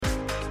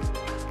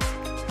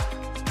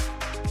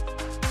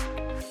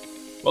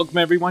Welcome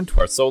everyone to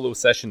our solo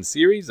session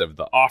series of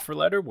the offer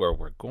letter, where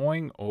we're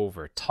going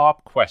over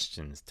top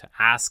questions to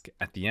ask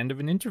at the end of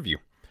an interview.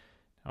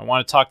 I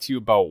want to talk to you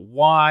about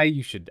why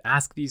you should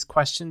ask these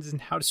questions and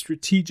how to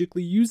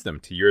strategically use them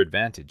to your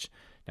advantage.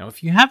 Now,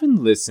 if you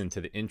haven't listened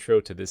to the intro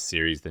to this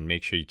series, then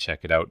make sure you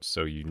check it out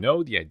so you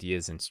know the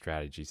ideas and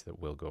strategies that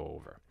we'll go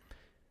over.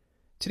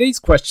 Today's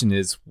question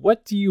is,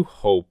 what do you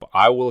hope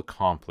I will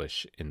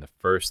accomplish in the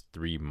first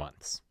 3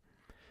 months?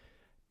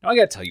 Now, I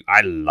gotta tell you,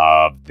 I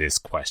love this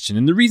question.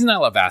 And the reason I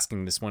love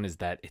asking this one is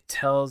that it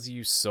tells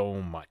you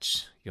so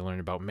much. You'll learn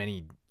about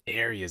many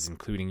areas,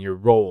 including your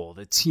role,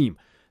 the team,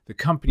 the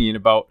company, and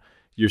about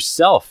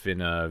yourself in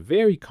a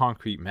very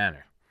concrete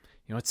manner.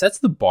 It sets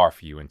the bar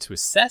for you and to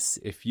assess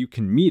if you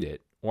can meet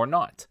it or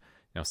not.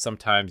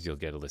 Sometimes you'll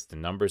get a list of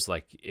numbers,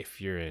 like if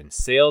you're in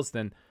sales,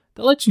 then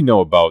they'll let you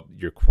know about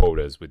your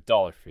quotas with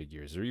dollar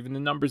figures or even the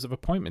numbers of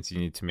appointments you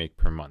need to make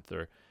per month.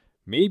 Or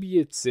maybe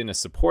it's in a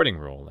supporting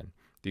role, and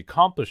the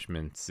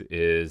accomplishments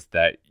is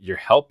that you're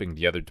helping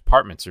the other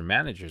departments or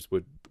managers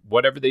with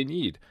whatever they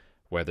need,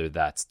 whether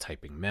that's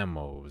typing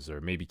memos or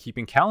maybe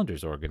keeping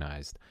calendars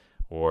organized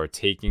or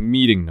taking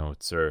meeting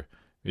notes or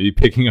maybe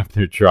picking up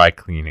their dry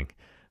cleaning.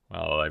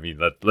 Well, I mean,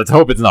 let's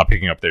hope it's not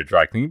picking up their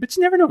dry cleaning, but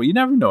you never know. You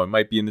never know. It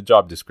might be in the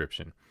job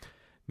description.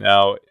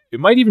 Now,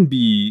 it might even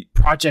be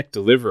project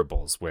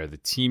deliverables where the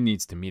team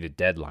needs to meet a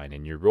deadline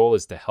and your role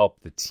is to help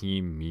the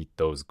team meet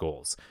those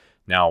goals.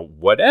 Now,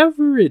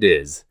 whatever it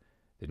is,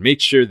 then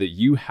make sure that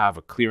you have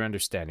a clear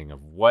understanding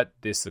of what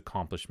this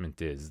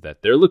accomplishment is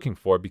that they're looking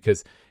for,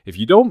 because if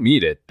you don't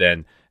meet it,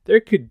 then there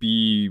could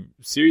be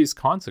serious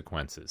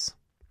consequences.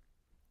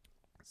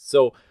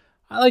 So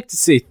I like to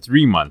say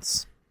 3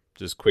 months.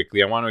 Just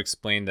quickly, I want to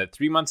explain that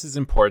 3 months is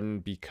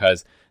important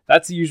because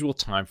that's the usual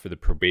time for the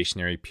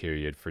probationary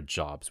period for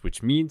jobs,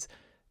 which means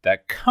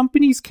that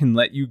companies can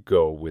let you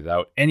go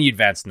without any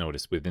advance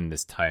notice within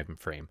this time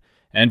frame.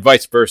 And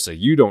vice versa,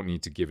 you don't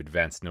need to give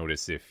advance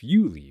notice if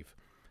you leave.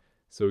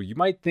 So you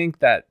might think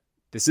that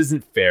this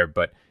isn't fair,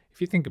 but if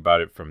you think about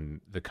it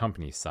from the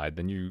company's side,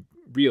 then you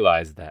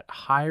realize that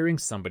hiring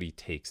somebody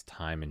takes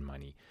time and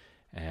money.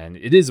 And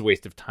it is a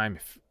waste of time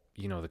if,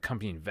 the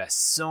company invests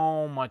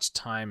so much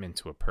time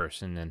into a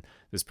person and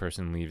this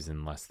person leaves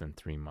in less than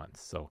 3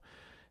 months. So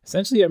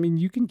essentially,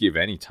 you can give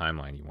any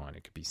timeline you want.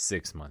 It could be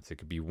 6 months, it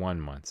could be 1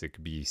 month, it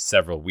could be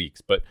several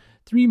weeks, but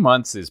 3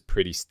 months is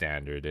pretty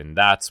standard, and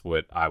that's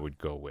what I would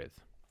go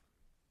with.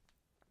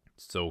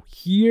 So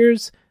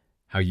here's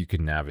how you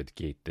can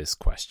navigate this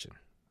question.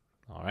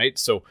 All right,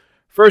 so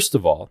first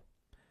of all,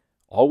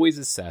 always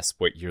assess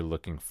what you're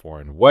looking for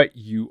and what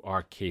you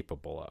are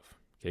capable of.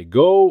 Okay,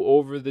 go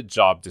over the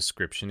job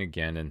description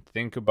again and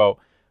think about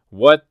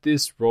what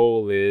this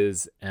role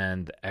is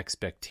and the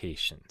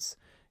expectations.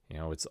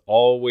 It's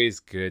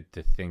always good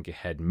to think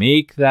ahead.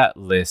 Make that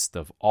list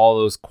of all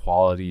those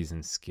qualities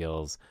and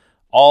skills,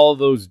 all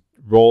those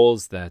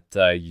roles that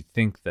you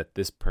think that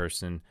this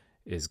person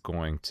is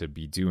going to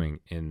be doing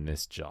in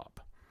this job.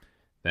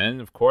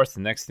 Then, of course,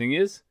 the next thing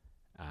is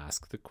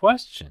ask the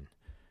question,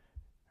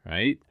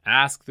 right?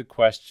 Ask the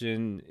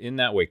question in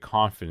that way,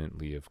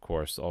 confidently, of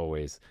course,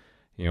 always.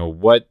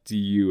 What do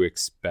you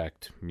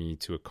expect me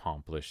to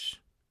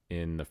accomplish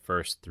in the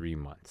first 3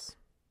 months?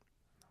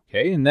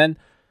 Okay, and then,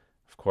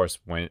 of course,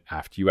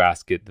 after you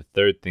ask it, the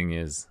third thing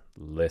is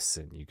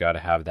listen. You got to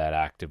have that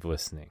active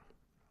listening.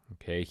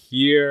 Okay,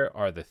 here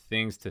are the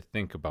things to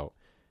think about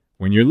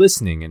when you're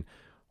listening, and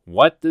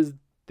what does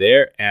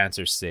their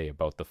answer say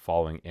about the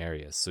following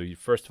areas. So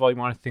first of all, you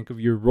want to think of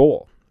your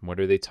role. What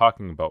are they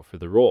talking about for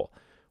the role?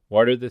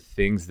 What are the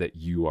things that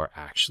you are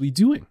actually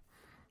doing?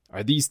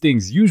 Are these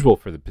things usual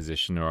for the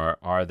position, or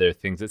are there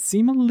things that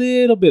seem a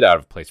little bit out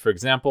of place? For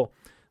example,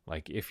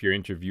 like if you're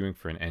interviewing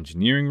for an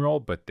engineering role,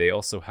 but they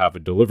also have a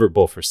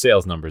deliverable for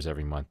sales numbers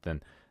every month,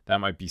 then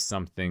that might be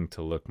something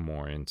to look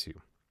more into.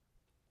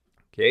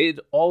 Okay, it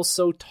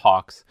also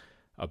talks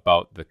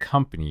about the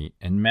company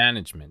and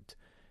management.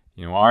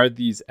 Are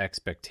these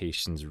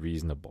expectations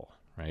reasonable,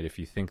 right? If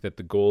you think that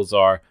the goals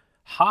are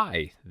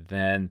high,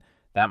 then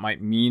that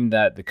might mean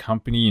that the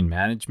company and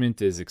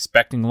management is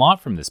expecting a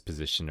lot from this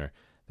position, or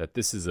that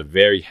this is a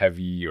very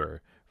heavy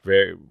or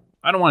very,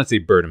 I don't want to say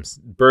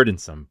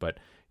burdensome, but,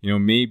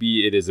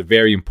 maybe it is a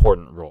very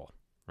important role,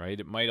 right?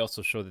 It might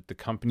also show that the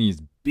company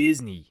is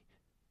busy,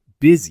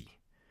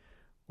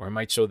 or it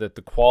might show that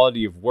the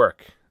quality of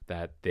work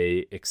that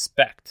they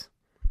expect.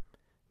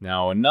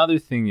 Now, another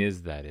thing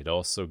is that it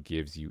also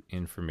gives you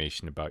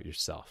information about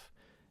yourself.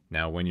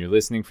 Now, when you're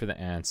listening for the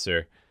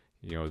answer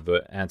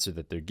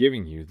that they're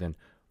giving you, then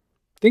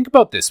think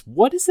about this.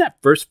 What is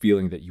that first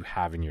feeling that you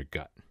have in your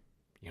gut?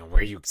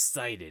 Were you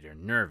excited or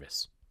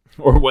nervous?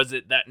 Or was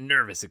it that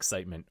nervous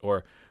excitement?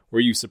 Or were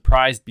you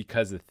surprised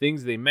because the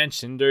things they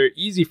mentioned are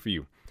easy for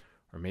you?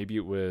 Or maybe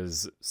it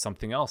was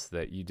something else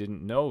that you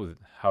didn't know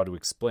how to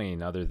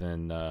explain other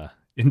than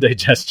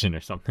indigestion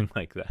or something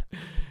like that.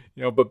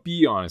 But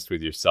be honest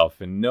with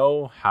yourself and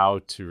know how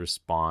to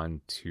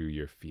respond to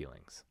your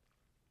feelings.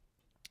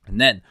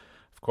 And then,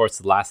 of course,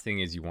 the last thing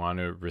is you want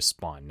to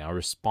respond. Now,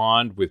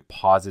 respond with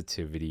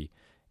positivity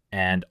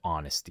and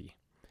honesty.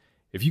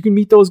 If you can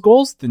meet those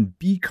goals, then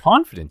be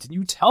confident and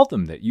you tell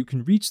them that you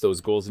can reach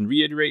those goals and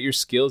reiterate your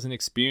skills and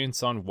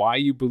experience on why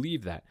you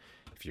believe that.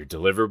 If your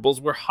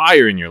deliverables were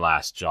higher in your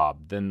last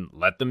job, then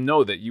let them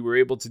know that you were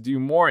able to do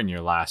more in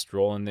your last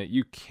role and that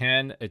you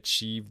can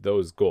achieve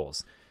those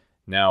goals.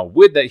 Now,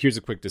 with that, here's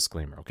a quick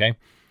disclaimer, okay?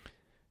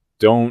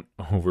 Don't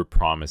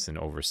overpromise and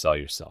oversell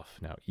yourself.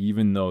 Now,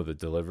 even though the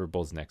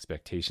deliverables and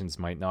expectations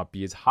might not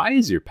be as high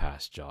as your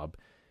past job,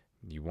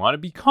 you want to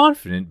be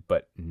confident,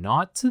 but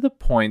not to the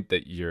point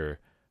that you're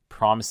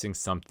promising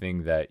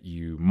something that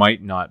you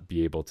might not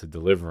be able to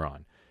deliver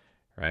on,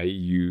 right?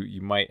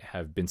 You might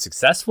have been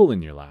successful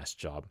in your last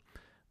job,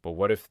 but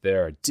what if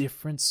there are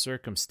different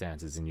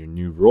circumstances in your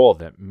new role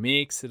that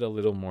makes it a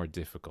little more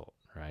difficult,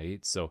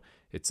 right? So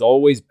it's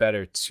always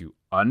better to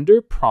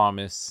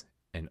underpromise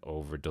and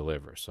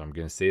overdeliver. So I'm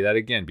going to say that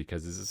again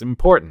because this is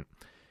important.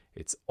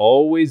 It's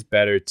always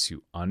better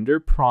to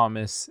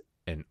underpromise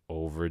and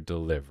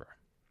overdeliver.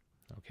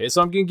 Okay,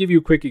 so I'm going to give you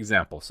a quick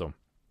example. So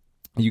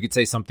you could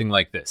say something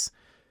like this.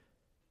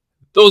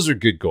 Those are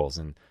good goals,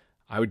 and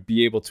I would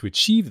be able to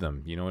achieve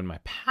them. In my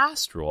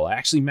past role, I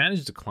actually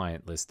managed a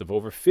client list of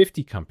over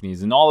 50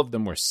 companies, and all of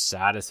them were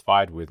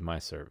satisfied with my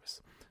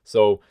service.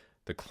 So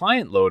the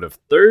client load of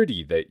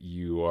 30 that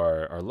you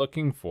are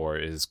looking for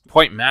is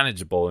quite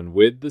manageable, and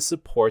with the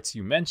supports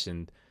you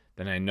mentioned,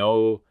 then I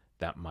know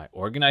that my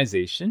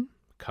organization,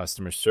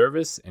 customer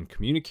service, and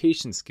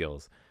communication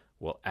skills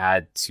will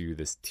add to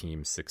this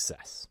team's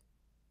success.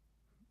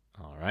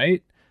 All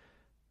right.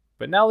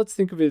 But now let's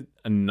think of it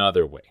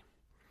another way.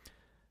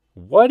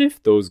 What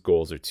if those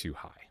goals are too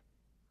high?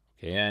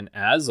 Okay, and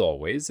as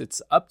always,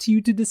 it's up to you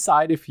to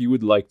decide if you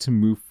would like to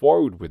move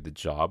forward with the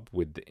job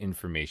with the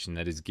information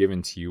that is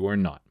given to you or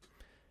not.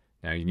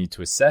 Now you need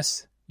to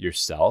assess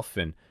yourself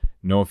and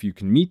know if you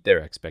can meet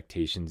their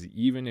expectations,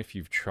 even if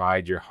you've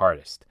tried your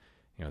hardest.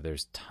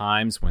 There's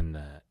times when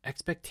the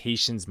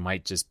expectations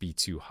might just be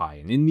too high.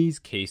 And in these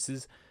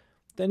cases,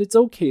 then it's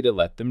okay to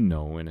let them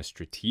know in a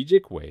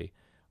strategic way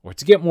or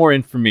to get more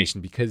information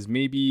because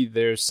maybe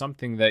there's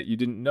something that you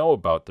didn't know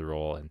about the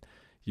role and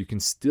you can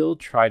still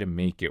try to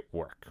make it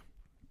work.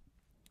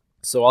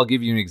 So I'll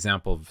give you an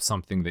example of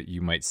something that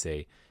you might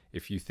say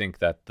if you think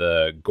that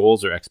the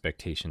goals or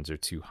expectations are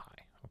too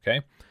high.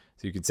 Okay?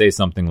 So you could say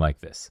something like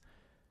this.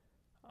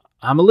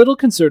 I'm a little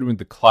concerned with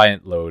the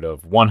client load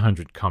of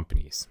 100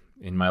 companies.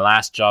 In my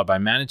last job, I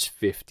managed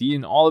 50,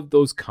 and all of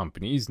those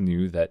companies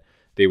knew that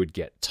they would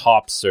get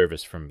top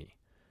service from me.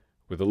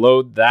 With a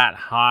load that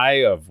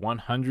high of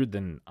 100,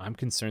 then I'm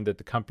concerned that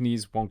the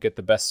companies won't get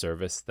the best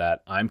service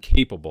that I'm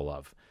capable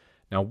of.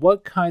 Now,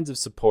 what kinds of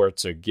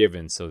supports are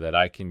given so that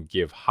I can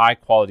give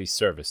high-quality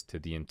service to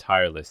the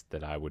entire list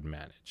that I would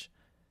manage?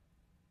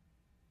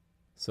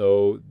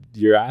 So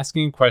you're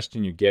asking a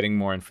question, you're getting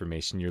more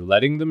information, you're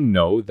letting them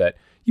know that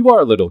you are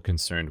a little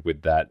concerned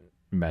with that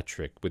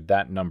metric, with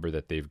that number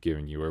that they've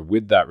given you or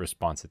with that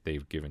response that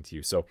they've given to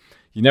you. So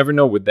you never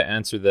know with the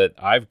answer that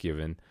I've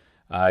given,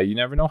 you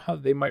never know how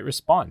they might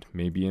respond.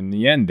 Maybe in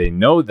the end, they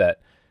know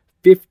that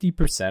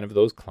 50% of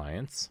those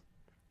clients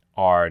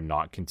are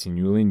not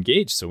continually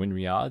engaged. So in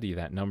reality,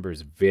 that number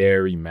is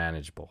very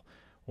manageable.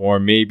 Or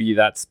maybe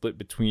that's split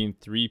between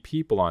 3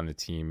 people on the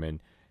team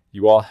and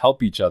you all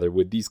help each other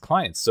with these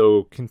clients.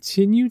 So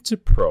continue to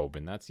probe,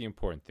 and that's the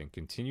important thing.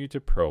 Continue to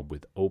probe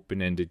with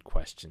open-ended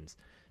questions,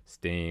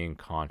 staying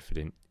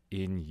confident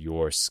in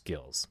your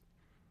skills.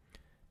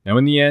 Now,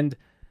 in the end,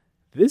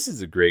 this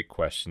is a great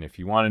question if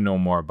you want to know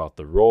more about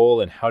the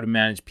role and how to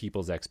manage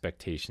people's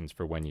expectations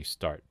for when you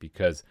start,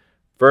 because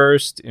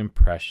first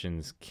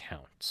impressions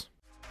count.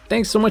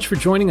 Thanks so much for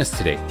joining us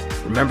today.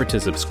 Remember to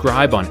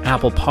subscribe on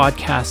Apple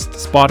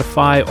Podcasts,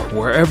 Spotify, or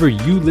wherever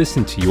you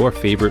listen to your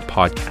favorite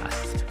podcasts.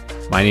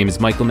 My name is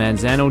Michael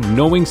Manzano,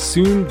 knowing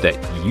soon that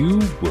you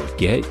will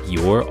get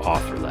your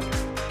offer letter.